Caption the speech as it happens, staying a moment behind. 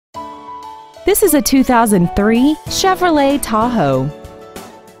This is a 2003 Chevrolet Tahoe.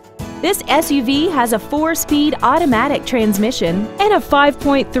 This SUV has a 4-speed automatic transmission and a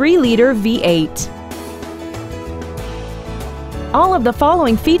 5.3-liter V8. All of the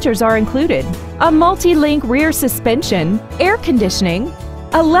following features are included: a multi-link rear suspension, air conditioning,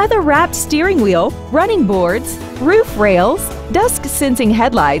 a leather-wrapped steering wheel, running boards, roof rails, dusk-sensing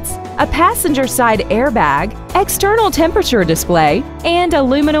headlights, a passenger side airbag, external temperature display, and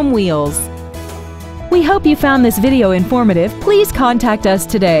aluminum wheels. We hope you found this video informative. Please contact us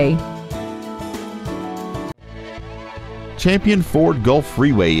today. Champion Ford Gulf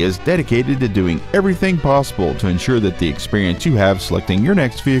Freeway is dedicated to doing everything possible to ensure that the experience you have selecting your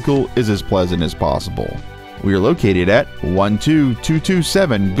next vehicle is as pleasant as possible. We are located at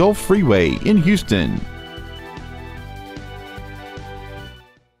 12227 Gulf Freeway in Houston.